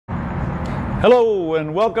Hello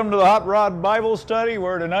and welcome to the Hot Rod Bible Study,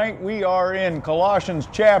 where tonight we are in Colossians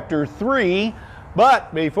chapter 3.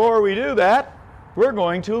 But before we do that, we're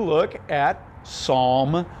going to look at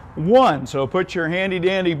Psalm 1. So put your handy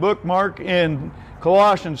dandy bookmark in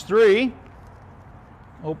Colossians 3.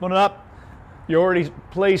 Open up. You already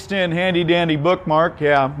placed in handy dandy bookmark,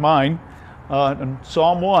 mine,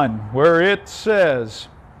 Psalm 1, where it says,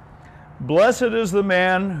 "Blessed is the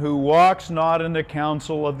man who walks not in the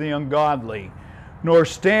counsel of the ungodly, nor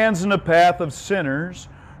stands in the path of sinners,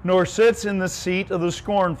 nor sits in the seat of the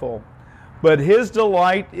scornful. But his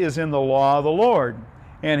delight is in the law of the Lord,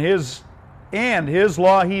 and his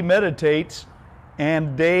law he meditates,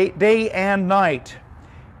 and day and night.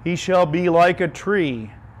 He shall be like a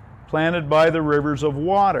tree planted by the rivers of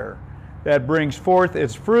water, that brings forth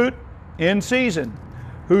its fruit in season,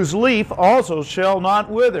 whose leaf also shall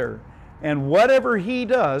not wither, and whatever he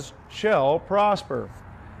does shall prosper.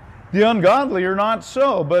 The ungodly are not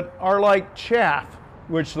so, but are like chaff,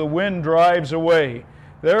 which the wind drives away.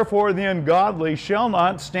 Therefore the ungodly shall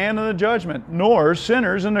not stand in the judgment, nor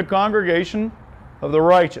sinners in the congregation of the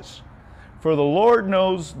righteous. For the Lord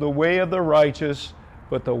knows the way of the righteous,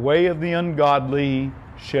 but the way of the ungodly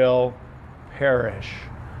shall perish."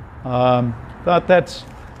 Thought that's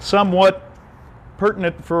somewhat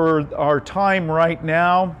pertinent for our time right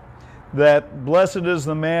now, that blessed is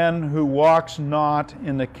the man who walks not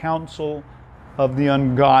in the counsel of the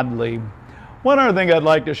ungodly. One other thing I'd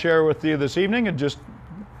like to share with you this evening, and just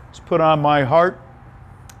put on my heart,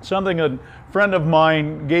 something a friend of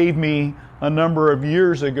mine gave me a number of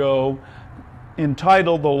years ago,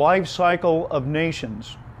 entitled The Life Cycle of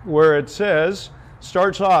Nations, where it says,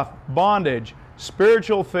 starts off, bondage,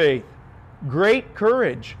 spiritual faith, great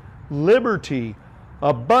courage, liberty,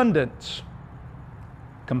 abundance,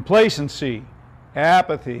 complacency,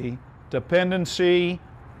 apathy, dependency,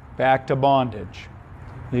 back to bondage.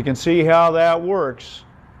 You can see how that works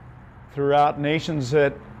throughout nations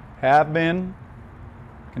that have been,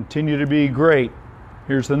 continue to be great.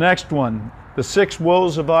 Here's the next one, the 6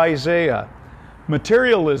 woes of Isaiah.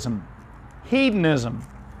 Materialism, hedonism,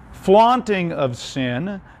 flaunting of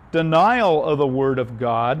sin, denial of the Word of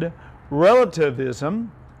God, relativism,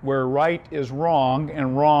 where right is wrong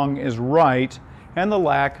and wrong is right, and the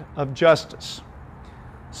lack of justice.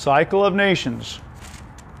 Cycle of nations.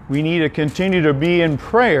 We need to continue to be in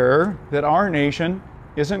prayer that our nation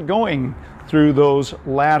isn't going through those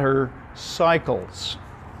latter cycles.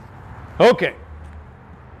 Okay,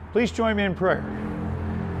 please join me in prayer.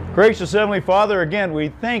 Gracious Heavenly Father, again, we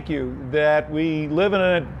thank you that we live in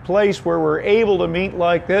a place where we're able to meet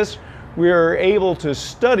like this. We are able to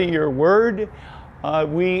study your word.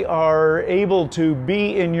 We are able to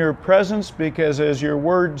be in your presence because, as your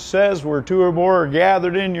word says, where 2 or more are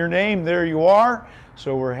gathered in your name, there you are.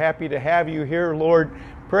 So we're happy to have you here, Lord.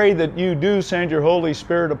 Pray that you do send your Holy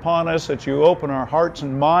Spirit upon us, that you open our hearts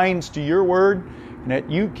and minds to your word, and that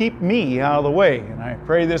you keep me out of the way. And I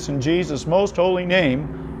pray this in Jesus' most holy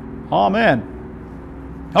name.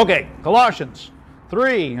 Amen. Okay, Colossians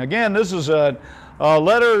 3. Again, this is a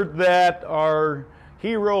letter that our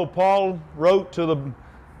hero Paul wrote to the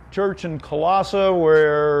church in Colossae,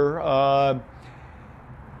 where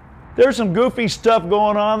there's some goofy stuff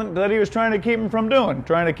going on that he was trying to keep them from doing,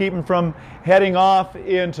 trying to keep them from heading off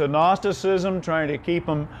into Gnosticism, trying to keep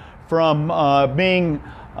them from being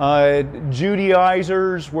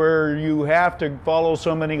Judaizers where you have to follow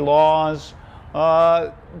so many laws,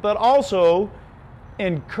 but also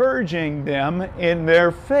encouraging them in their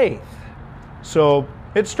faith. So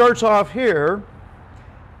it starts off here,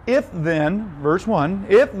 "If then," verse 1,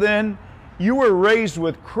 "if then you were raised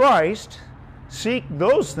with Christ, seek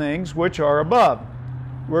those things which are above,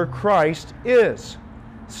 where Christ is,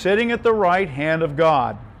 sitting at the right hand of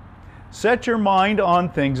God. Set your mind on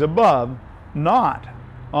things above, not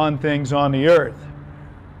on things on the earth.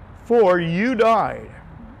 For you died,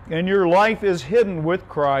 and your life is hidden with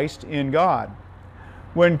Christ in God.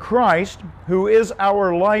 When Christ, who is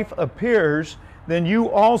our life, appears, then you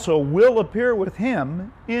also will appear with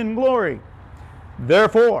him in glory.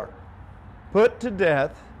 Therefore, put to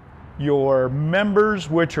death your members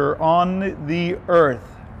which are on the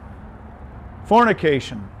earth: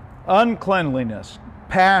 fornication, uncleanliness,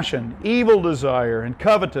 passion, evil desire, and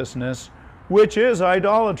covetousness, which is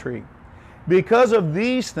idolatry. Because of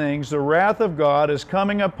these things the wrath of God is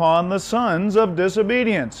coming upon the sons of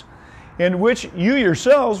disobedience, in which you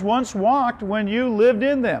yourselves once walked when you lived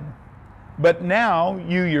in them. But now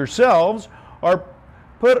you yourselves are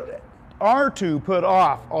to put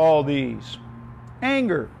off all these: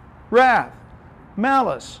 anger, wrath,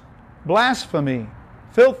 malice, blasphemy,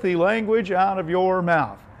 filthy language out of your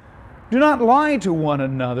mouth. Do not lie to one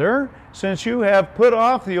another, since you have put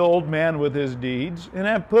off the old man with his deeds, and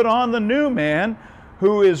have put on the new man,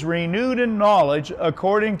 who is renewed in knowledge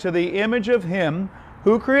according to the image of him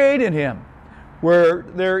who created him, where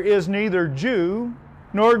there is neither Jew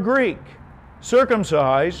nor Greek,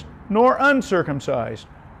 circumcised nor uncircumcised,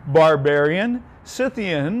 barbarian,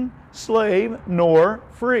 Scythian, slave, nor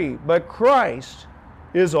free, but Christ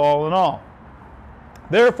is all in all.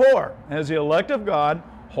 Therefore, as the elect of God,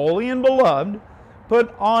 holy and beloved,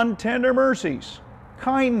 put on tender mercies,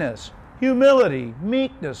 kindness, humility,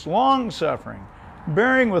 meekness, long-suffering,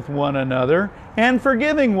 bearing with one another, and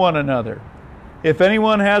forgiving one another. If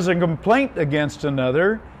anyone has a complaint against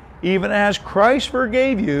another, even as Christ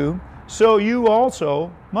forgave you, so you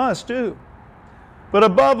also must do. But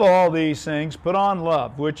above all these things, put on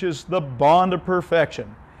love, which is the bond of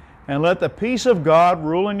perfection. And let the peace of God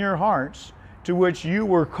rule in your hearts, to which you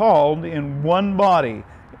were called in one body.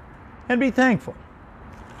 And be thankful.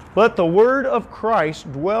 Let the word of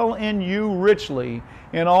Christ dwell in you richly,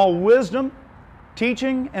 in all wisdom,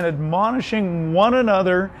 teaching and admonishing one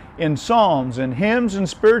another in psalms and hymns and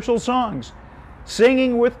spiritual songs,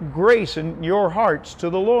 singing with grace in your hearts to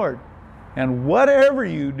the Lord. And whatever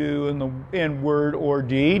you do in word or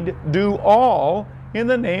deed, do all in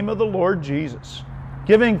the name of the Lord Jesus,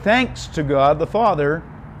 giving thanks to God the Father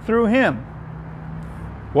through him.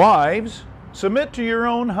 Wives, submit to your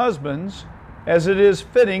own husbands as it is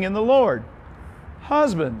fitting in the Lord.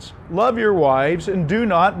 Husbands, love your wives and do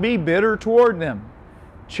not be bitter toward them.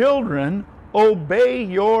 Children, obey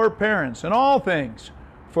your parents in all things,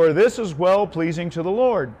 for this is well-pleasing to the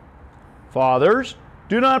Lord. Fathers,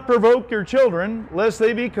 do not provoke your children, lest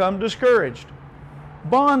they become discouraged.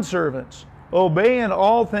 Bondservants, obey in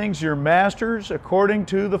all things your masters according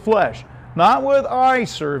to the flesh, not with eye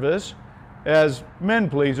service as men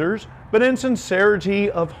pleasers, but in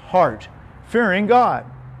sincerity of heart, fearing God.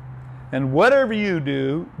 And whatever you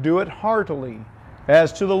do, do it heartily,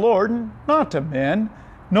 as to the Lord, not to men,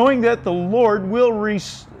 knowing that from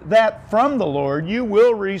the Lord you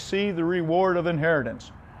will receive the reward of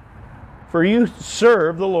inheritance. For you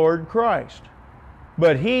serve the Lord Christ.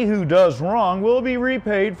 But he who does wrong will be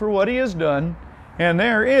repaid for what he has done, and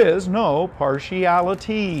there is no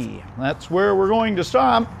partiality. That's where we're going to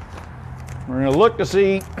stop. We're going to look to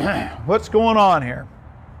see what's going on here.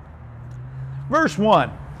 Verse 1.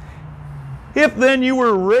 If then you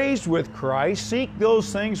were raised with Christ, seek those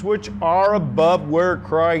things which are above where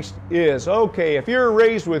Christ is. Okay, if you're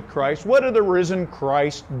raised with Christ, what did the risen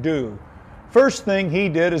Christ do? First thing he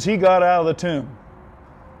did is he got out of the tomb.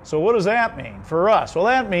 So what does that mean for us? Well,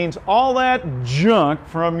 that means all that junk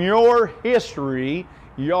from your history,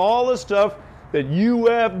 all the stuff that you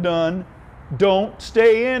have done, don't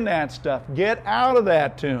stay in that stuff. Get out of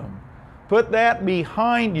that tomb. Put that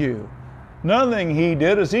behind you. Another thing he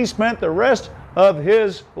did is he spent the rest of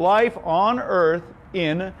his life on earth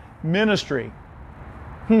in ministry.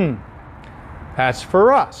 That's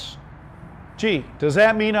for us. Gee, does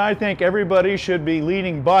that mean I think everybody should be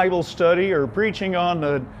leading Bible study or preaching on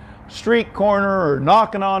the street corner or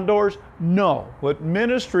knocking on doors? No. What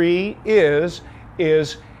ministry is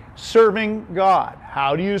serving God.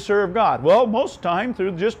 How do you serve God? Well, most of the time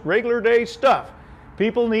through just regular day stuff.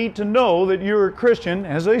 People need to know that you're a Christian.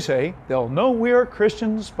 As they say, they'll know we are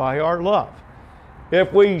Christians by our love.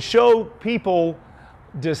 If we show people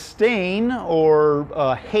disdain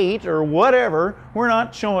or hate or whatever, we're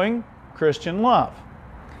not showing Christian love.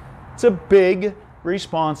 It's a big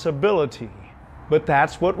responsibility, but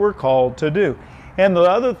that's what we're called to do. And the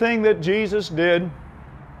other thing that Jesus did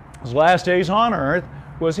his last days on earth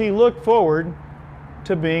was he looked forward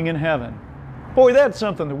to being in heaven. Boy, that's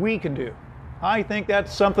something that we can do. I think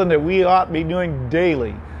that's something that we ought to be doing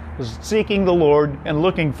daily, is seeking the Lord and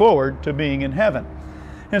looking forward to being in heaven.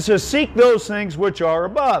 And it says, seek those things which are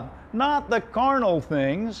above, not the carnal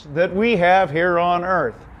things that we have here on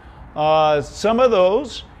earth. Some of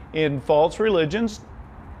those in false religions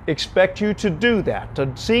expect you to do that,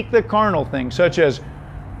 to seek the carnal things, such as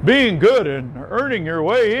being good and earning your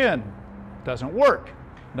way in. Doesn't work.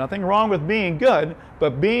 Nothing wrong with being good,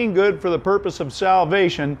 but being good for the purpose of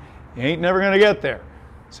salvation, you ain't never going to get there.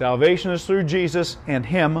 Salvation is through Jesus and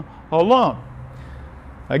him alone.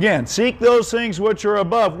 Again, seek those things which are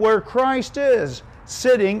above, where Christ is,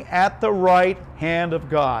 sitting at the right hand of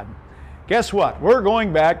God. Guess what? We're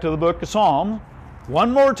going back to the book of Psalms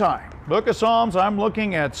one more time. Book of Psalms, I'm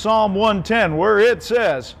looking at Psalm 110, where it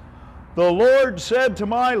says, "The Lord said to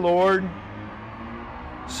my Lord,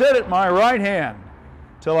 sit at my right hand,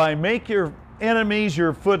 till I make your enemies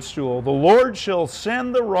your footstool. The Lord shall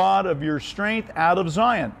send the rod of your strength out of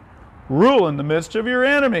Zion. Rule in the midst of your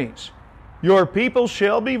enemies. Your people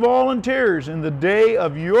shall be volunteers in the day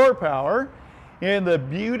of your power, in the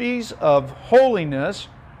beauties of holiness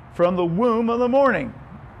from the womb of the morning.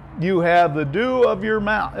 You have the dew of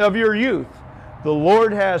your youth. The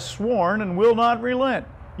Lord has sworn and will not relent.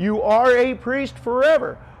 You are a priest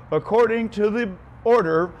forever, according to the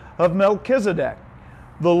order of Melchizedek.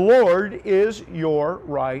 The Lord is your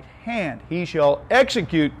right hand. He shall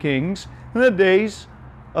execute kings in the days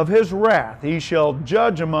of his wrath. He shall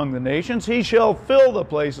judge among the nations. He shall fill the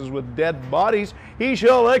places with dead bodies. He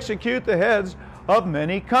shall execute the heads of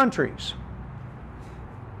many countries.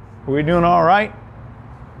 Are we doing all right?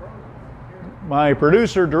 My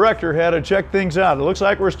producer director had to check things out. It looks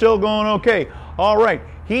like we're still going okay. All right.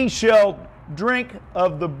 He shall drink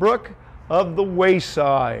of the brook of the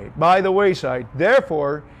wayside, by the wayside.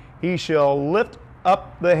 Therefore, he shall lift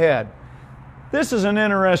up the head. This is an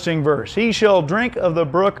interesting verse. He shall drink of the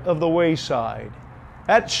brook of the wayside.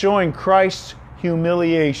 That's showing Christ's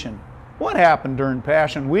humiliation. What happened during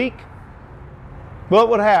Passion Week? Well,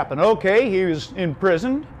 what happened? Okay, he was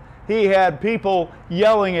imprisoned. He had people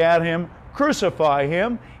yelling at him, crucify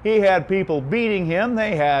him. He had people beating him.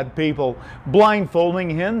 They had people blindfolding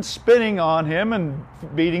him, spitting on him and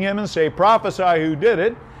beating him and say, prophesy who did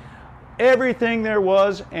it. Everything there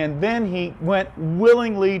was, and then he went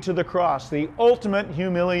willingly to the cross, the ultimate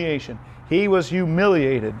humiliation. He was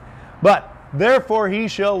humiliated. But therefore he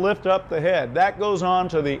shall lift up the head. That goes on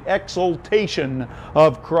to the exaltation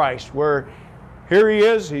of Christ, where here he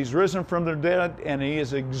is, he's risen from the dead, and he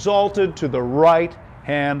is exalted to the right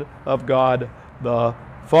hand of God the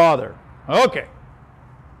Father. Okay,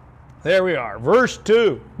 there we are. Verse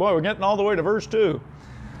 2. Boy, we're getting all the way to verse 2.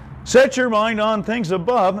 Set your mind on things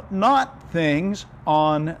above, not things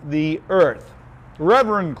on the earth.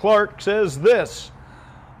 Reverend Clark says this: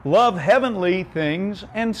 love heavenly things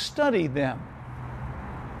and study them.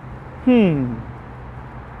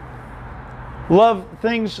 Love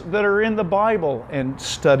things that are in the Bible and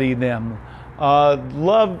study them.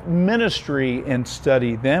 Love ministry and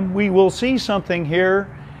study them. We will see something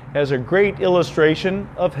here as a great illustration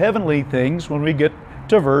of heavenly things when we get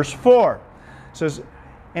to verse 4. It says,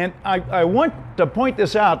 and I want to point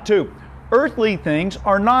this out too. Earthly things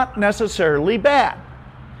are not necessarily bad.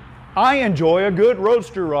 I enjoy a good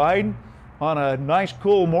roadster ride on a nice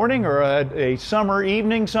cool morning or a summer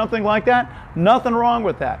evening, something like that. Nothing wrong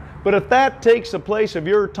with that. But if that takes the place of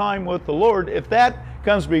your time with the Lord, if that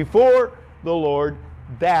comes before the Lord,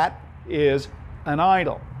 that is an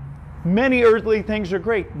idol. Many earthly things are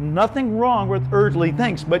great. Nothing wrong with earthly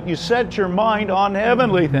things, but you set your mind on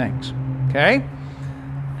heavenly things. Okay?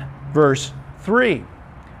 Verse 3.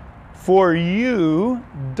 For you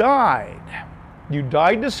died. You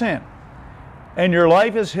died to sin, and your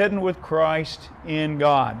life is hidden with Christ in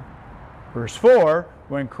God. Verse 4.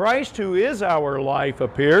 When Christ, who is our life,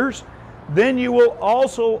 appears, then you will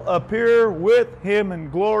also appear with him in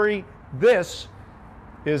glory. This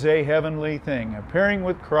is a heavenly thing, appearing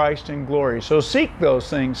with Christ in glory. So seek those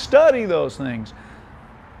things, study those things.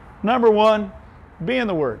 Number one, be in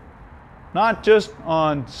the Word. Not just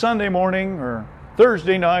on Sunday morning or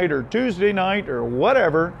Thursday night or Tuesday night or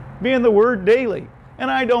whatever. Be in the Word daily.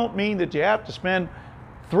 And I don't mean that you have to spend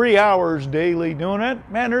 3 hours daily doing it.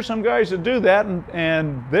 Man, there's some guys that do that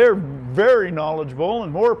and they're very knowledgeable,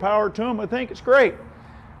 and more power to them. I think it's great.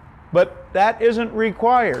 But that isn't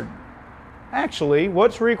required. Actually,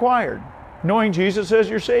 what's required? Knowing Jesus as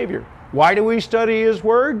your Savior. Why do we study His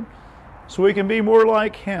Word? So we can be more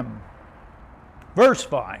like Him. Verse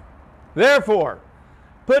 5. Therefore,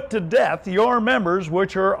 put to death your members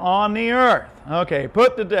which are on the earth. Okay,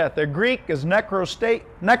 put to death. The Greek is necrosate,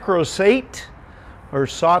 or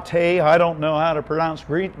saute. I don't know how to pronounce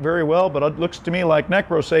Greek very well, but it looks to me like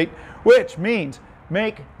necrosate, which means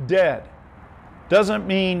make dead. Doesn't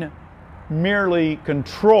mean merely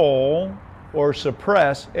control or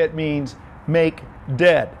suppress. It means make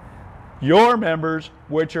dead. Your members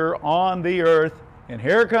which are on the earth, and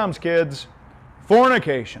here it comes, kids: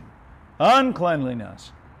 fornication,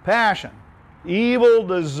 uncleanliness, passion, evil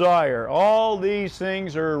desire. All these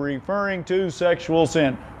things are referring to sexual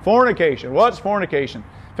sin. Fornication. What's fornication?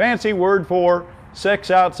 Fancy word for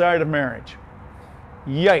sex outside of marriage.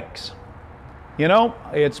 Yikes. You know,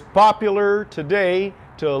 it's popular today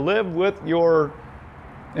to live with your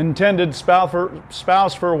intended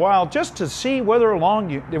spouse for a while just to see whether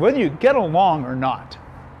you get along or not.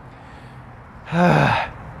 I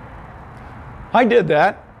did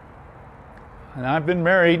that. And I've been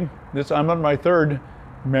married. I'm on my third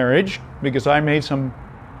marriage because I made some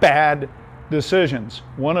bad decisions,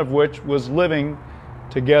 one of which was living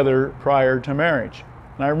together prior to marriage.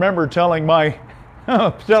 And I remember telling my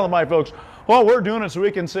Telling my folks, well, we're doing it so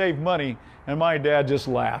we can save money. And my dad just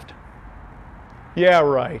laughed. Yeah,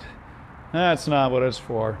 right. That's not what it's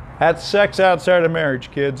for. That's sex outside of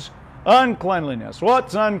marriage, kids. Uncleanliness.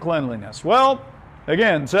 What's uncleanliness? Well,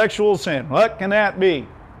 again, sexual sin. What can that be?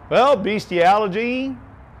 Well, bestiality,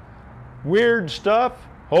 weird stuff,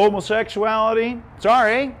 homosexuality.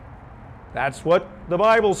 Sorry, that's what the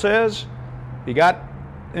Bible says. You got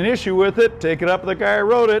an issue with it, take it up with the guy who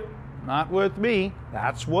wrote it, not with me.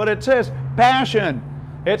 That's what it says. Passion.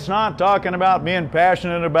 It's not talking about being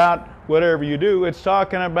passionate about whatever you do. It's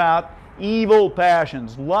talking about evil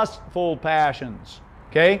passions, lustful passions,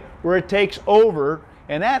 okay, where it takes over,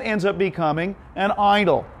 and that ends up becoming an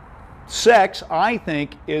idol. Sex, I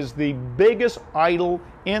think, is the biggest idol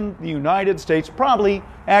in the United States, probably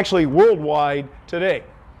actually worldwide today.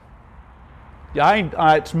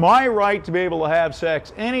 It's my right to be able to have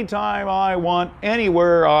sex anytime I want,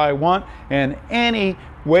 anywhere I want, and any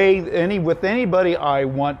way, with anybody I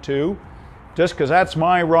want to, just because that's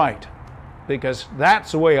my right. Because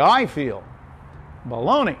that's the way I feel.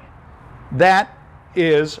 Baloney. That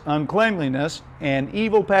is uncleanliness and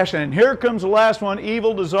evil passion. And here comes the last one,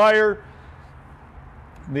 evil desire.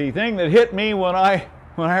 The thing that hit me when I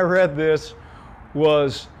read this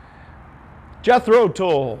was Jethro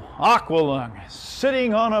Tull, Aqualung,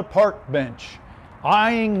 sitting on a park bench,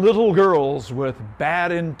 eyeing little girls with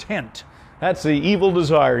bad intent. That's the evil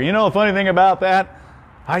desire. You know the funny thing about that?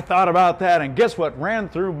 I thought about that, and guess what ran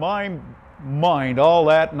through my mind all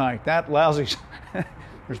that night? That lousy...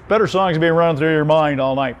 There's better songs being run through your mind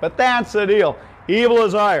all night. But that's the deal. Evil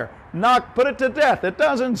desire. Put it to death. It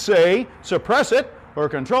doesn't say suppress it or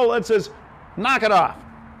control it. It says knock it off.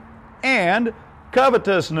 And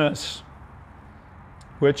covetousness,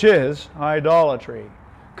 which is idolatry.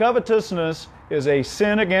 Covetousness is a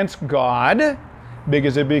sin against God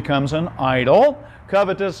because it becomes an idol.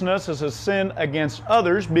 Covetousness is a sin against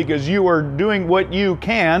others because you are doing what you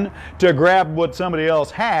can to grab what somebody else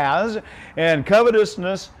has. And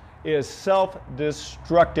covetousness is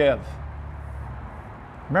self-destructive.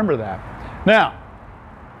 Remember that. Now,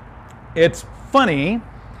 it's funny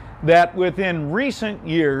that within recent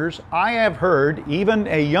years, I have heard even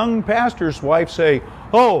a young pastor's wife say,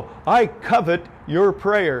 "Oh, I covet your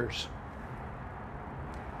prayers."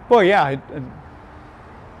 Well, yeah,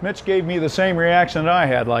 Mitch gave me the same reaction that I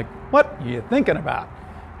had, like, what are you thinking about?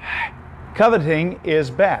 Coveting is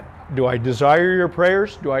bad. Do I desire your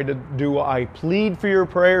prayers? Do I plead for your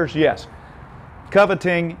prayers? Yes.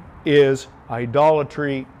 Coveting is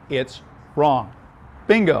idolatry. It's wrong.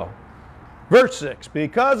 Bingo. Verse 6,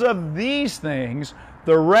 because of these things,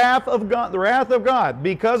 the wrath of God,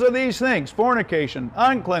 because of these things, fornication,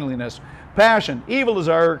 uncleanliness, passion, evil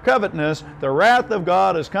desire, covetousness, the wrath of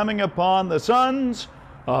God is coming upon the sons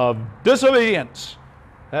of disobedience.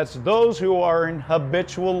 That's those who are in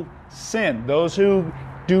habitual sin, those who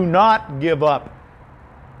do not give up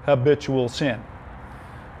habitual sin.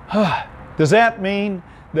 Does that mean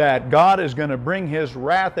that God is going to bring His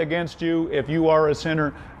wrath against you if you are a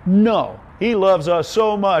sinner? No. He loves us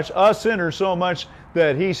so much, us sinners so much,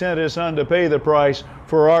 that He sent His Son to pay the price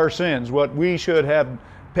for our sins, what we should have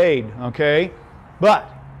paid, okay? But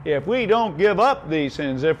if we don't give up these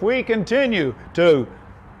sins, if we continue to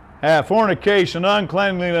have fornication,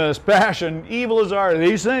 uncleanliness, passion, evil desire,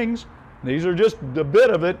 these things, these are just a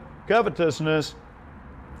bit of it, covetousness,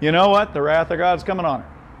 you know what? The wrath of God's coming on it.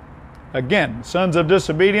 Again, sons of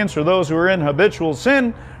disobedience are those who are in habitual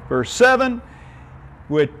sin. Verse 7,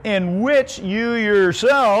 in which you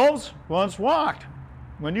yourselves once walked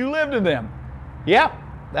when you lived in them. Yep,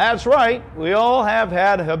 that's right. We all have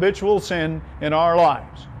had habitual sin in our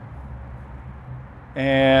lives.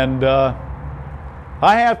 And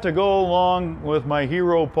I have to go along with my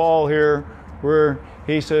hero Paul here, where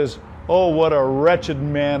he says, "Oh, what a wretched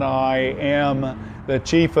man I am, the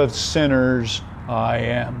chief of sinners I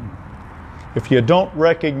am." If you don't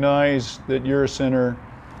recognize that you're a sinner,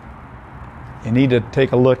 you need to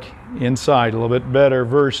take a look inside a little bit better.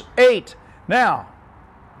 Verse 8,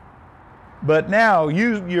 but now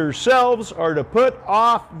you yourselves are to put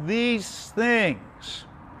off these things.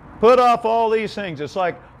 Put off all these things. It's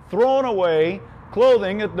like throwing away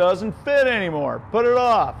clothing that doesn't fit anymore. Put it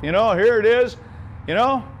off. You know, here it is. You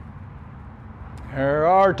know, there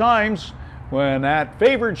are times when that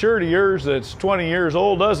favorite shirt of yours that's 20 years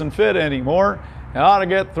old doesn't fit anymore. It ought to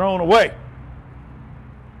get thrown away.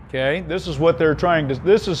 Okay, this is what they're trying to,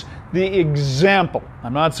 this is the example.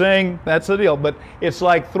 I'm not saying that's the deal, but it's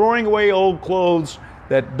like throwing away old clothes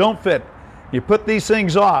that don't fit. You put these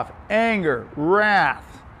things off: anger,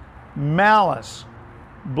 wrath, malice,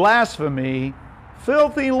 blasphemy,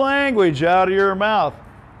 filthy language out of your mouth.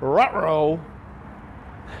 Ruh-roh.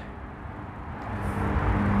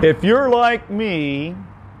 If you're like me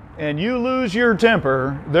and you lose your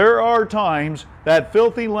temper, there are times that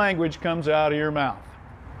filthy language comes out of your mouth.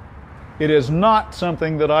 It is not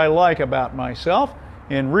something that I like about myself.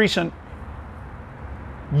 In recent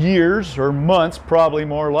years or months, probably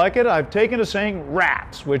more like it, I've taken to saying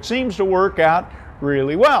rats, which seems to work out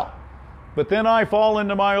really well. But then I fall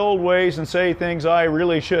into my old ways and say things I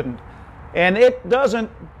really shouldn't. And it doesn't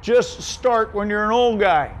just start when you're an old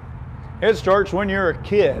guy. It starts when you're a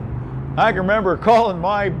kid. I can remember calling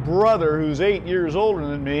my brother, who's 8 years older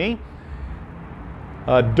than me,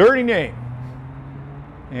 a dirty name.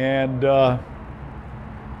 And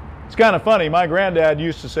it's kind of funny. My granddad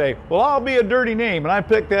used to say, well, I'll be a dirty name. And I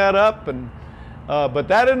picked that up. But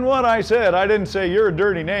that isn't what I said. I didn't say you're a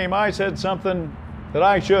dirty name. I said something that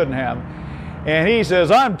I shouldn't have. And he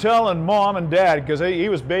says, I'm telling Mom and Dad, because he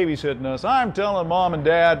was babysitting us, I'm telling Mom and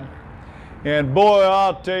Dad. And boy,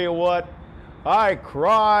 I'll tell you what, I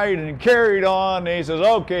cried and carried on. And he says,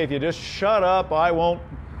 okay, if you just shut up, I won't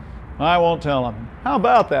tell him. How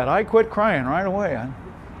about that? I quit crying right away.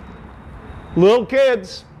 Little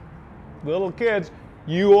kids,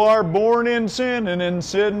 you are born in sin, and in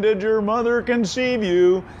sin did your mother conceive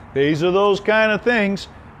you. These are those kind of things.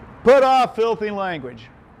 Put off filthy language.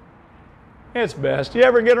 It's best. You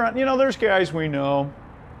ever get around, there's guys we know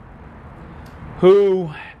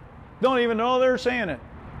who don't even know they're saying it.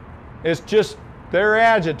 It's just their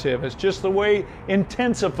adjective. It's just the way,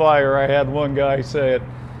 intensifier, I had one guy say it.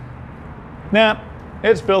 Nah,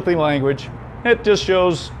 it's filthy language. It just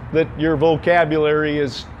shows that your vocabulary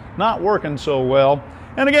is not working so well.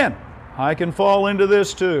 And again, I can fall into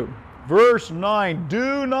this too. Verse 9,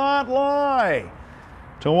 do not lie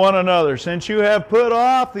to one another, since you have put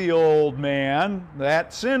off the old man,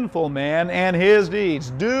 that sinful man, and his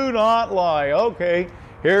deeds. Do not lie. Okay,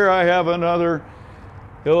 here I have another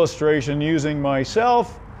illustration using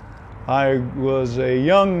myself. I was a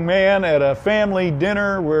young man at a family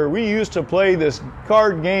dinner where we used to play this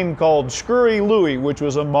card game called Screwy Louie, which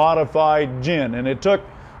was a modified gin, and it took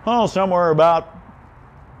somewhere about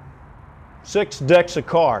 6 decks of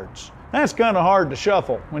cards. That's kind of hard to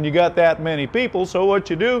shuffle when you got that many people. So what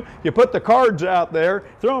you do, you put the cards out there,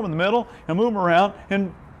 throw them in the middle, and move them around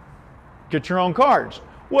and get your own cards.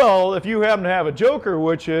 Well, if you happen to have a joker,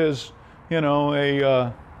 which is,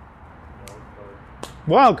 a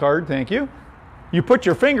wild card, thank you, you put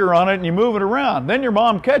your finger on it and you move it around. Then your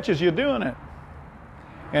mom catches you doing it.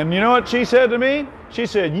 And you know what she said to me? She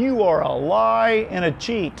said, you are a lie and a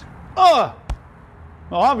cheat. Well,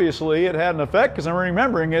 obviously it had an effect because I'm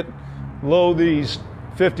remembering it these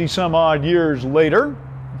 50 some odd years later,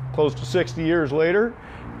 close to 60 years later.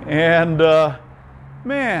 And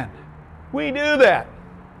man, we do that.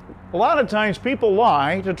 A lot of times people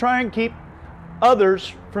lie to try and keep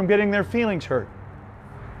others from getting their feelings hurt.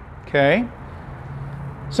 Okay?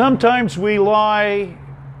 Sometimes we lie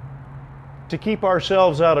to keep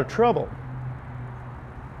ourselves out of trouble.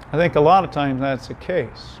 I think a lot of times that's the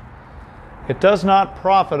case. It does not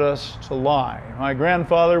profit us to lie. My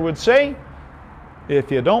grandfather would say,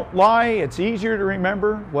 if you don't lie, it's easier to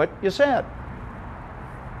remember what you said.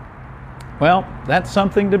 Well, that's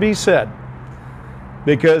something to be said.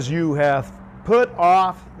 Because you have put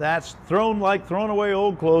off, that's thrown away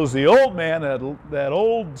old clothes, the old man, that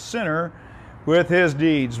old sinner, with his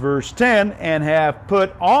deeds. Verse 10, and have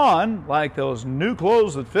put on, like those new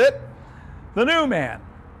clothes that fit, the new man.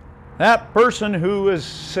 That person who is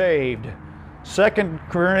saved. 2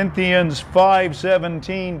 Corinthians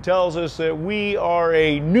 5:17 tells us that we are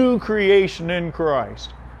a new creation in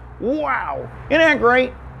Christ. Wow! Isn't that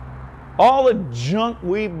great? All the junk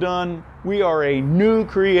we've done, we are a new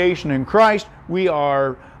creation in Christ. We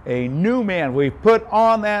are a new man. We've put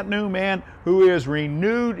on that new man who is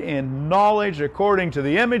renewed in knowledge according to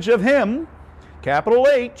the image of Him, capital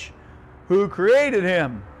H, who created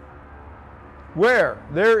him. Where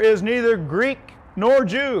there is neither Greek nor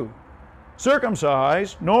Jew,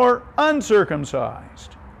 circumcised nor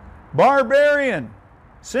uncircumcised, barbarian,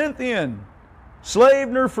 Scythian, slave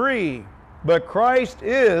nor free, but Christ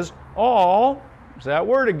is all, there's that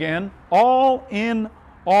word again, all in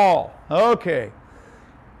all. Okay.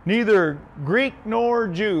 Neither Greek nor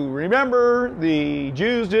Jew. Remember, the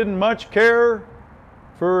Jews didn't much care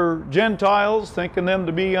for Gentiles, thinking them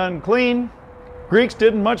to be unclean. Greeks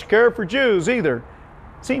didn't much care for Jews either.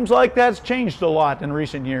 Seems like that's changed a lot in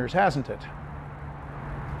recent years, hasn't it?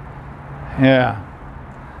 Yeah.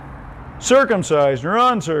 Circumcised or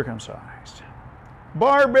uncircumcised.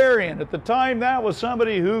 Barbarian. At the time, that was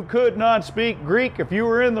somebody who could not speak Greek if you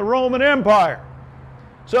were in the Roman Empire.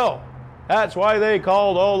 So, that's why they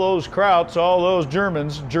called all those Krauts, all those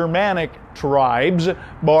Germans, Germanic tribes,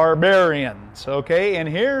 barbarians. Okay, and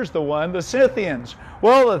here's the one, the Scythians.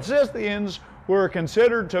 Well, the Scythians were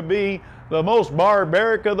considered to be the most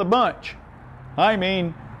barbaric of the bunch. I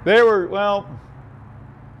mean, they were, well,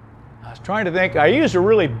 I was trying to think. I used a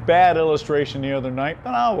really bad illustration the other night,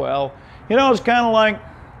 but oh well. You know, it's kind of like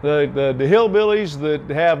the hillbillies that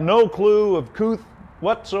have no clue of couth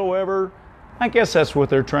whatsoever. I guess that's what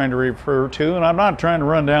they're trying to refer to, and I'm not trying to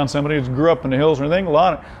run down somebody who grew up in the hills or anything. A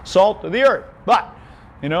lot of salt of the earth, but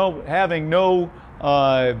you know, having no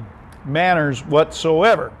manners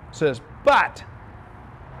whatsoever. It says, but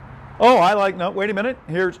oh, I like, no, wait a minute.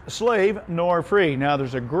 Here's slave nor free. Now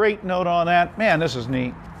there's a great note on that. Man, this is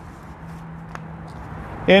neat.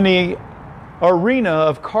 In the arena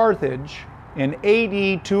of Carthage in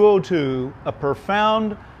AD 202, a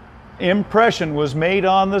profound impression was made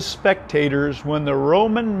on the spectators when the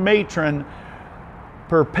Roman matron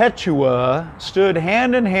Perpetua stood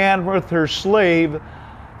hand in hand with her slave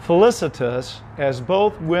Felicitas as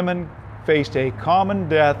both women faced a common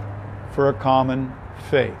death for a common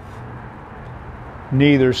faith.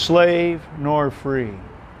 Neither slave nor free.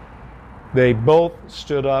 They both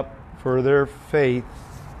stood up for their faith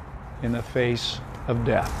in the face of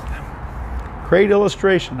death. Great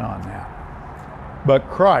illustration on that.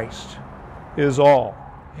 But Christ is all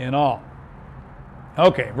in all.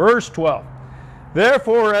 Okay, verse 12.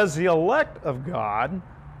 Therefore, as the elect of God,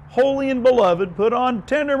 holy and beloved, put on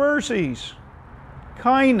tender mercies,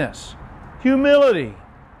 kindness, humility,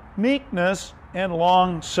 meekness, and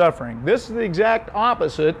long suffering. This is the exact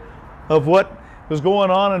opposite of what was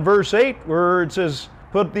going on in verse 8, where it says,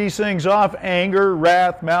 put these things off: anger,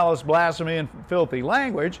 wrath, malice, blasphemy, and filthy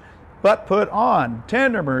language, but put on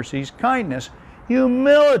tender mercies, kindness,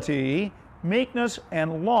 humility, meekness,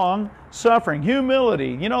 and long suffering.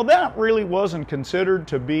 Humility, you know, that really wasn't considered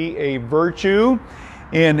to be a virtue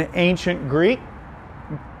in ancient Greece,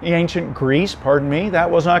 pardon me.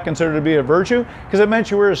 That was not considered to be a virtue because it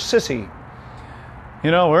meant you were a sissy.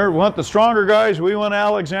 You know, we want the stronger guys, we want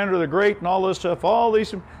Alexander the Great and all this stuff, all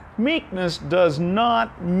these. Meekness does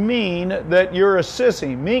not mean that you're a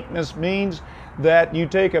sissy. Meekness means that you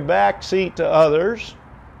take a back seat to others,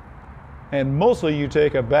 and mostly you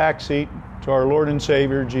take a back seat to our Lord and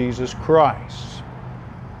Savior Jesus Christ.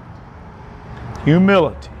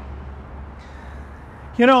 Humility.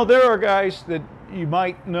 You know, there are guys that you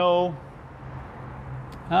might know.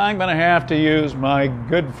 I'm going to have to use my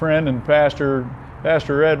good friend and Pastor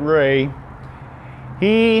Ed Ray.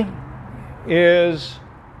 He is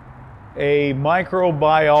a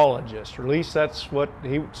microbiologist, or at least that's what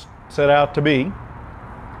he set out to be.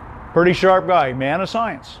 Pretty sharp guy, man of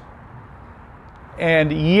science.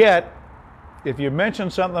 And yet, if you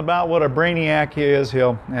mention something about what a brainiac he is,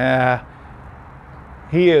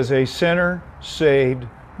 he is a sinner saved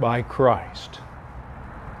by Christ.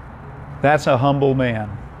 That's a humble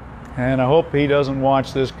man. And I hope he doesn't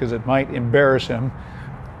watch this because it might embarrass him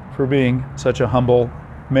for being such a humble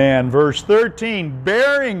man. Verse 13,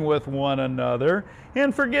 bearing with one another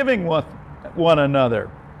and forgiving one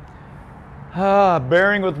another.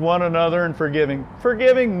 Bearing with one another and forgiving.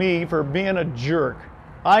 Forgiving me for being a jerk.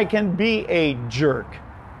 I can be a jerk.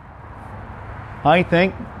 I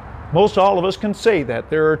think most all of us can say that.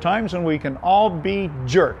 There are times when we can all be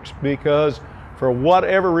jerks because for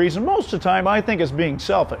whatever reason, most of the time I think it's being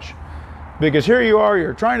selfish. Because here you are,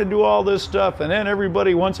 you're trying to do all this stuff, and then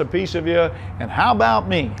everybody wants a piece of you, and how about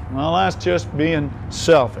me? Well, that's just being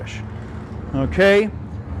selfish. Okay?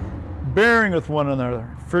 Bearing with one another,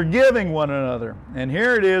 forgiving one another. And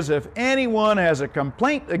here it is, if anyone has a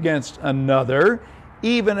complaint against another,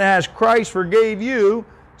 even as Christ forgave you,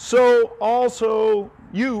 so also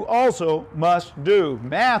you also must do.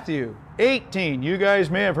 Matthew 18. You guys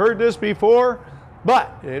may have heard this before,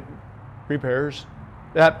 but it bears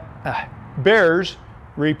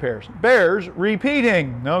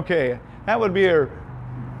repeating. Okay, that would be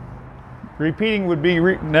repeating would be,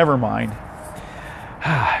 never mind.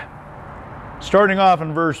 Starting off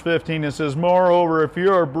in verse 15, it says, moreover, if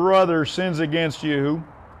your brother sins against you,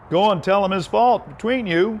 go and tell him his fault between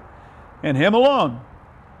you and him alone.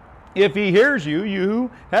 If he hears you,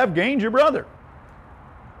 you have gained your brother.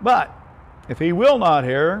 But if he will not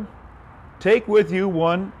hear, take with you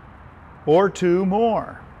one or two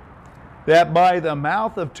more, that by the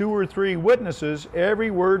mouth of 2 or 3 witnesses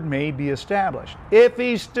every word may be established. If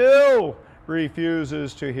he still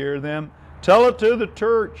refuses to hear them, tell it to the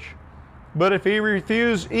church. But if he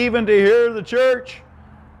refuse even to hear the church,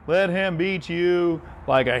 let him be to you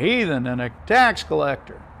like a heathen and a tax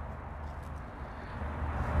collector.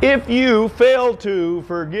 If you fail to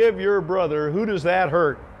forgive your brother, who does that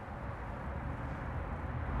hurt?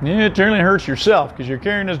 It certainly hurts yourself, because you're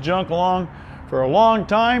carrying this junk along for a long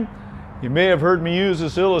time. You may have heard me use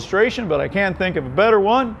this illustration, but I can't think of a better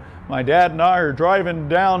one. My dad and I are driving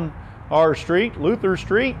down our street, Luther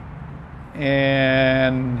Street,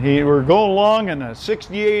 and we're going along in a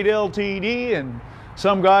 68 LTD, and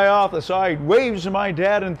some guy off the side waves to my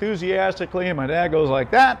dad enthusiastically, and my dad goes like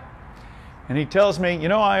that, and he tells me, you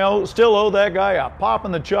know, I still owe that guy a pop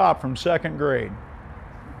in the chop from 2nd grade.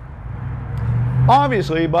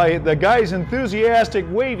 Obviously, by the guy's enthusiastic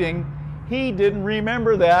waving, he didn't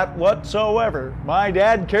remember that whatsoever. My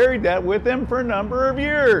dad carried that with him for a number of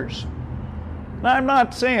years. Now, I'm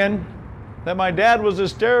not saying that my dad was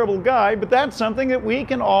this terrible guy, but that's something that we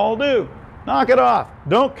can all do. Knock it off.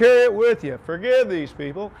 Don't carry it with you. Forgive these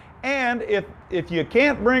people. And if you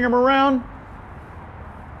can't bring them around,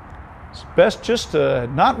 it's best just to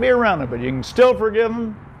not be around them, but you can still forgive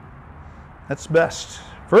them. That's best.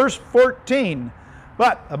 Verse 14,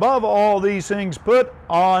 but above all these things put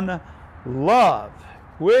on love,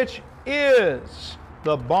 which is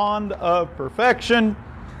the bond of perfection.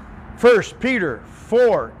 1 Peter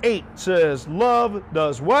 4:8 says, love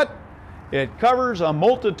does what? It covers a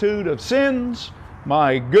multitude of sins.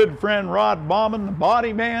 My good friend Rod Bauman, the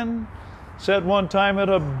body man, said one time at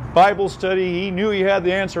a Bible study, he knew he had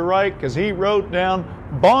the answer right because he wrote down,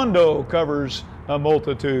 Bondo covers a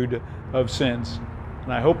multitude of sins.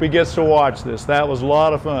 And I hope he gets to watch this. That was a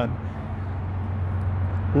lot of fun.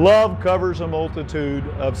 Love covers a multitude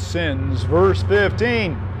of sins. Verse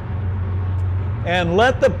 15. And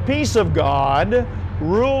let the peace of God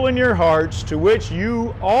rule in your hearts, to which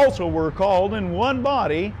you also were called in one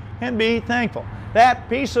body, and be thankful. That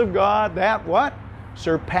peace of God, that what?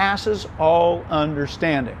 Surpasses all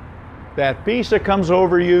understanding. That peace that comes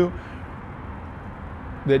over you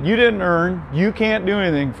that you didn't earn, you can't do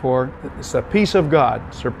anything for, it's the peace of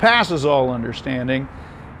God. Surpasses all understanding,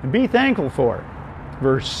 and be thankful for it.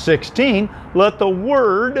 Verse 16, let the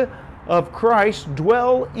word of Christ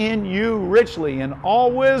dwell in you richly in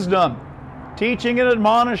all wisdom, teaching and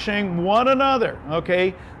admonishing one another.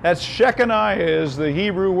 Okay, that's Shekinah is the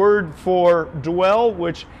Hebrew word for dwell,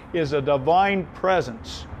 which is a divine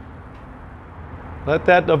presence. Let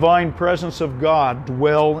that divine presence of God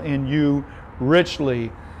dwell in you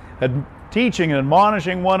richly, teaching and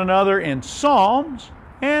admonishing one another in psalms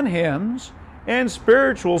and hymns and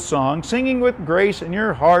spiritual songs, singing with grace in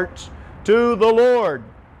your hearts to the Lord.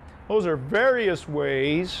 Those are various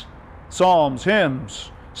ways, psalms,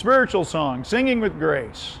 hymns, spiritual songs, singing with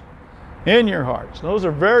grace in your hearts. Those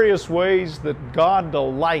are various ways that God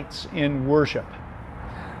delights in worship.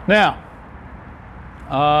 Now,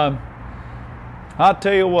 I'll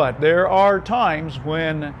tell you what, there are times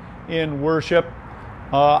when in worship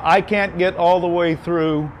I can't get all the way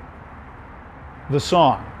through the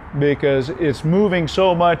song because it's moving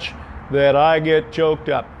so much that I get choked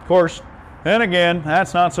up. Of course, then again,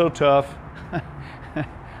 that's not so tough.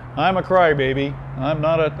 I'm a crybaby. I'm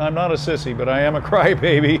not a sissy, but I am a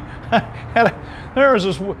crybaby.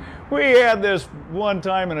 We had this one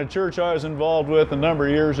time in a church I was involved with a number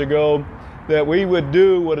of years ago, that we would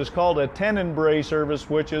do what is called a Tenebrae service,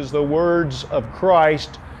 which is the words of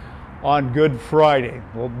Christ on Good Friday,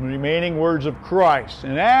 the remaining words of Christ.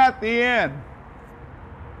 And at the end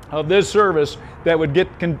of this service, that would get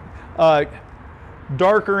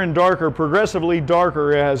darker and darker, progressively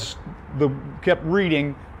darker as kept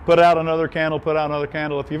reading, put out another candle, put out another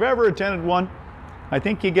candle. If you've ever attended one, I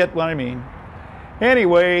think you get what I mean.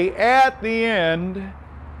 Anyway, at the end,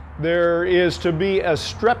 there is to be a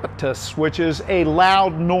strepitus, which is a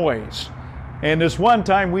loud noise. And this one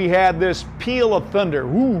time we had this peal of thunder.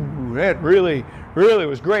 Ooh, that really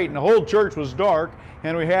was great. And the whole church was dark.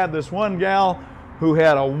 And we had this one gal who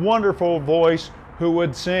had a wonderful voice who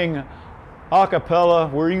would sing a cappella,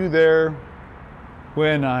 "Were you there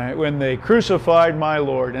when they crucified my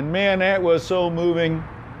Lord?" And man, that was so moving.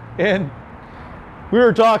 And we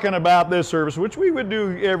were talking about this service, which we would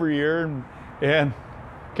do every year. And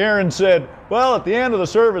Karen said, "Well, at the end of the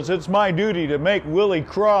service, it's my duty to make Willie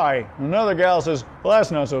cry." And another gal says, "Well,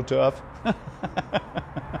 that's not so tough."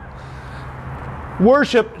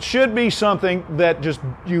 Worship should be something that just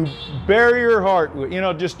you bury your heart with.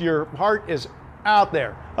 Just your heart is out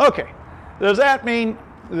there. Okay, does that mean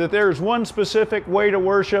that there's one specific way to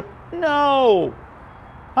worship? No.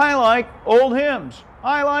 I like old hymns.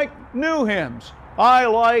 I like new hymns. I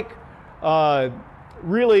like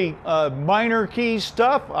really minor key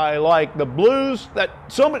stuff. I like the blues.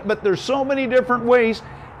 But there's so many different ways.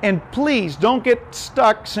 And please don't get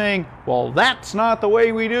stuck saying, "Well, that's not the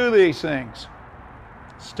way we do these things."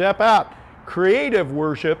 Step out. Creative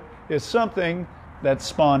worship is something that's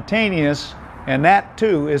spontaneous, and that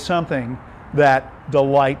too is something that the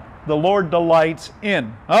Lord delights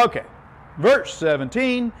in. Okay, verse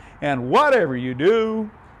 17, and whatever you do,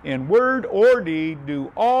 in word or deed,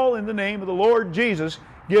 do all in the name of the Lord Jesus,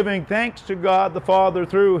 giving thanks to God the Father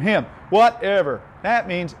through Him. Whatever. That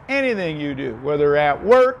means anything you do, whether at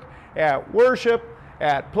work, at worship,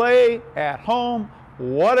 at play, at home,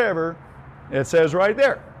 whatever. It says right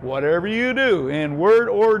there, whatever you do, in word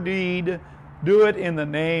or deed, do it in the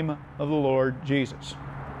name of the Lord Jesus.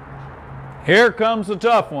 Here comes the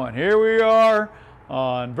tough one. Here we are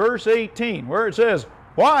on verse 18, where it says,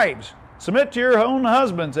 wives, submit to your own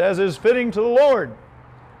husbands as is fitting to the Lord.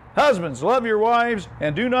 Husbands, love your wives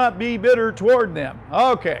and do not be bitter toward them.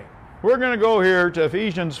 Okay, we're going to go here to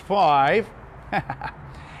Ephesians 5.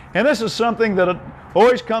 And this is something that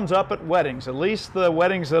always comes up at weddings, at least the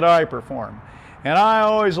weddings that I perform. And I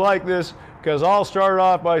always like this because I'll start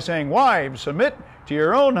off by saying, wives, submit to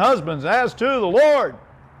your own husbands as to the Lord.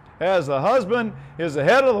 As the husband is the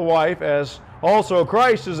head of the wife, as also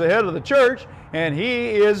Christ is the head of the church, and He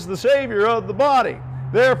is the Savior of the body.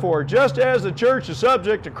 Therefore, just as the church is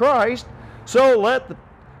subject to Christ, so let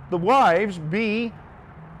the wives be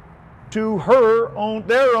to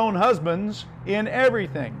their own husbands in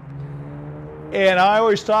everything. And I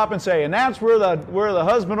always stop and say, and that's where the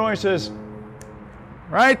husband always says,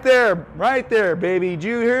 right there, baby, did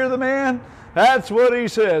you hear the man? That's what he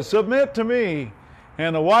says, submit to me.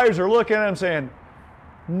 And the wives are looking at him saying,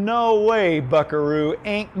 no way, buckaroo,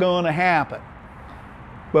 ain't going to happen.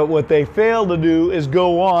 But what they fail to do is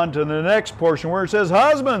go on to the next portion where it says,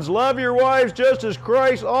 husbands, love your wives just as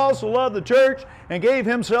Christ also loved the church and gave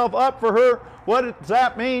Himself up for her. What does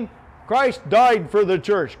that mean? Christ died for the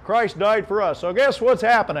church. Christ died for us. So guess what's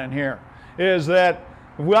happening here is that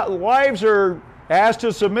wives are asked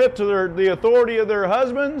to submit to the authority of their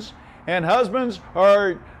husbands, and husbands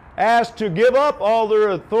are asked to give up all their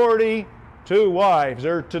authority to wives,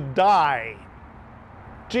 or to die.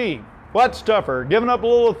 Gee, what's tougher, giving up a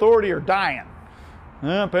little authority or dying?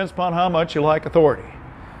 Depends upon how much you like authority.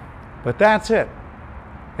 But that's it.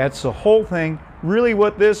 That's the whole thing. Really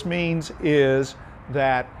what this means is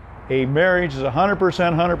that a marriage is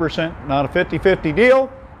 100%, not a 50-50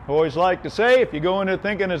 deal. I always like to say, if you go into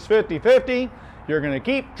thinking it's 50-50, you're going to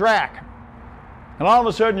keep track. And all of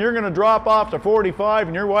a sudden you're going to drop off to 45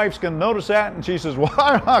 and your wife's going to notice that and she says, well,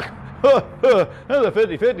 this is a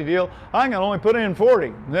 50-50 deal. I'm going to only put in 40.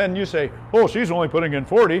 And then you say, oh, she's only putting in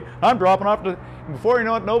 40. I'm dropping off to, before you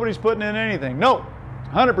know it, nobody's putting in anything. No,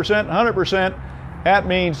 100%. That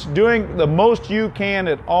means doing the most you can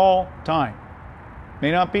at all time.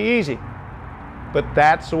 May not be easy, but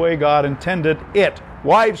that's the way God intended it.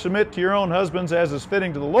 Wives, submit to your own husbands as is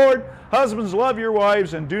fitting to the Lord. Husbands, love your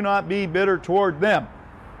wives and do not be bitter toward them.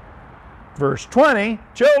 Verse 20,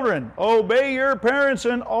 children, obey your parents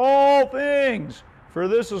in all things, for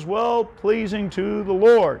this is well-pleasing to the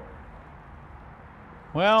Lord.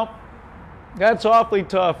 Well, that's awfully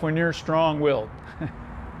tough when you're strong-willed.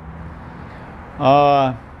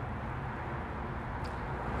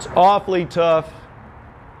 It's awfully tough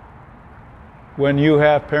when you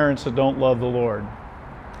have parents that don't love the Lord,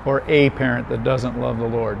 or a parent that doesn't love the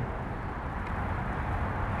Lord.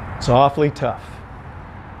 It's awfully tough.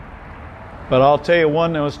 But I'll tell you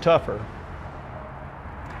one that was tougher.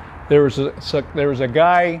 There was a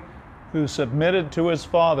guy who submitted to his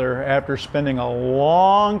father after spending a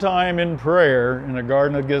long time in prayer in the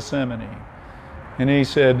Garden of Gethsemane. And he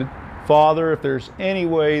said, Father, if there's any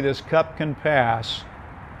way this cup can pass,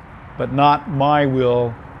 but not my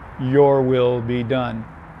will, your will be done.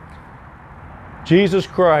 Jesus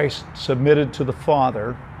Christ submitted to the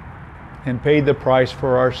Father and paid the price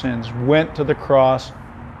for our sins, went to the cross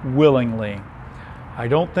willingly. I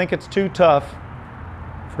don't think it's too tough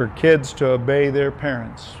for kids to obey their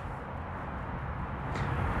parents.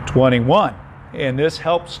 21. And this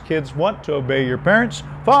helps kids want to obey your parents.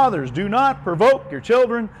 Fathers, do not provoke your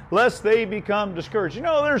children lest they become discouraged. You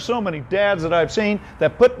know, there's so many dads that I've seen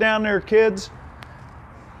that put down their kids.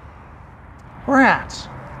 Rats.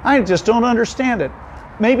 I just don't understand it.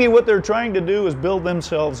 Maybe what they're trying to do is build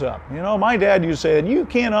themselves up. You know, my dad used to say that you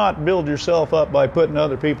cannot build yourself up by putting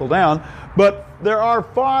other people down, but there are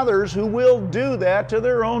fathers who will do that to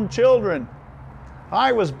their own children.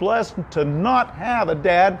 I was blessed to not have a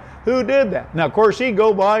dad who did that. Now, of course, he'd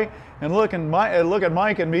go by and look at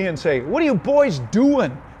Mike and me and say, what are you boys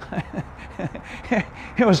doing?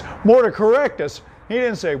 It was more to correct us. He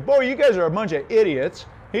didn't say, boy, you guys are a bunch of idiots.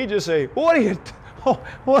 He'd just say, what are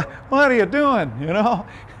you doing? You know,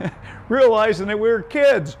 realizing that we were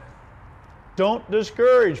kids. Don't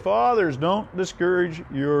discourage. Fathers, don't discourage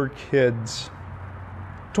your kids.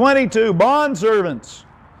 22, bondservants,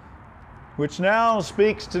 which now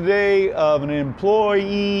speaks today of an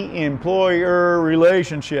employee-employer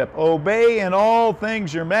relationship. Obey in all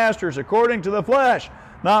things your masters according to the flesh,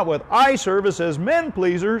 not with eye service as men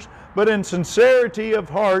pleasers, but in sincerity of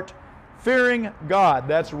heart, fearing God.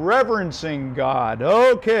 That's reverencing God.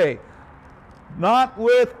 Okay. Not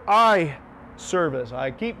with eye service.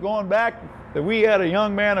 I keep going back that we had a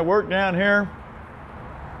young man that worked down here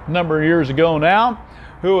a number of years ago now,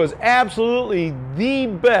 who was absolutely the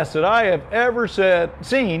best that I have ever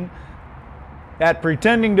seen at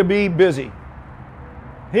pretending to be busy.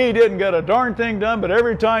 He didn't get a darn thing done, but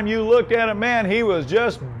every time you looked at him, man, he was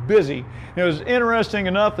just busy. It was interesting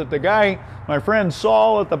enough that the guy, my friend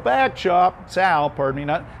Sal at the back shop, Sal at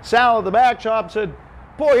the back shop said,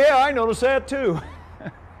 boy, yeah, I noticed that too.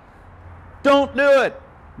 Don't do it.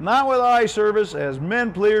 Not with eye service as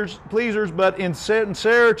men pleasers, but in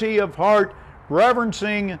sincerity of heart,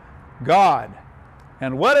 reverencing God.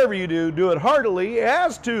 And whatever you do, do it heartily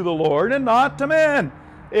as to the Lord and not to men.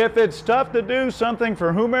 If it's tough to do something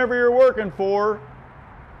for whomever you're working for,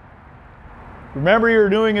 remember you're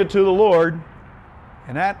doing it to the Lord,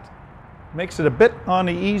 and that makes it a bit on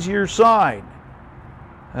the easier side.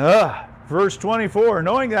 Verse 24,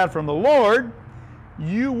 knowing that from the Lord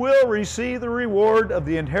you will receive the reward of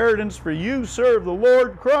the inheritance, for you serve the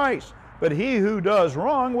Lord Christ. But he who does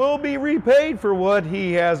wrong will be repaid for what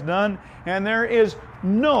he has done, and there is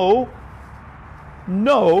no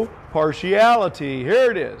partiality. Here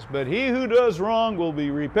it is. But he who does wrong will be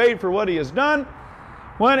repaid for what he has done.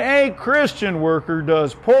 When a Christian worker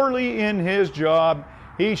does poorly in his job,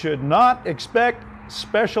 he should not expect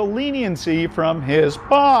special leniency from his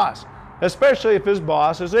boss, especially if his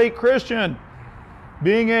boss is a Christian.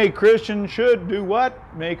 Being a Christian should do what?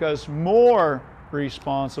 Make us more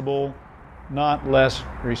responsible, not less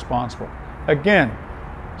responsible. Again,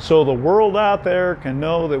 so the world out there can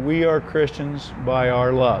know that we are Christians by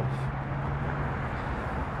our love.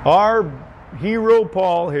 Our hero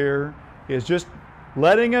Paul here is just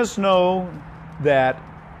letting us know that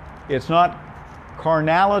it's not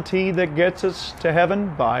carnality that gets us to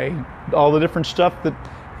heaven by all the different stuff that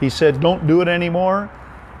he said don't do it anymore.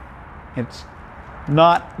 It's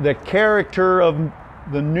not the character of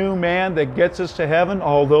the new man that gets us to heaven,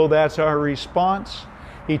 although that's our response.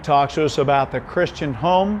 He talks to us about the Christian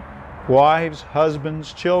home, wives,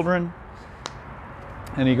 husbands, children.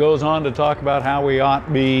 And he goes on to talk about how we ought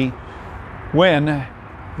to be when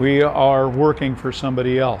we are working for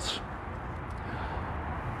somebody else.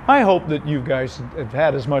 I hope that you guys have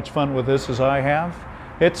had as much fun with this as I have.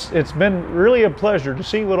 It's been really a pleasure to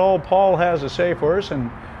see what all Paul has to say for us,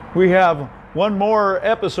 and we have one more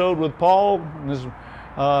episode with Paul and his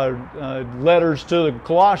letters to the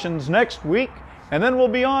Colossians next week, and then we'll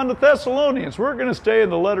be on to Thessalonians. We're going to stay in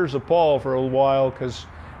the letters of Paul for a while because,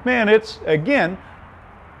 man, it's, again,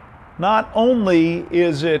 not only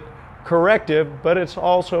is it corrective, but it's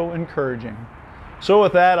also encouraging. So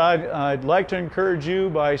with that, I'd like to encourage you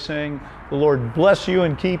by saying, the Lord bless you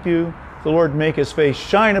and keep you. The Lord make His face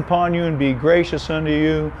shine upon you and be gracious unto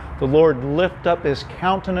you. The Lord lift up His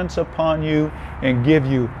countenance upon you and give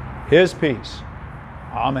you His peace.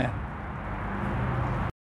 Amen.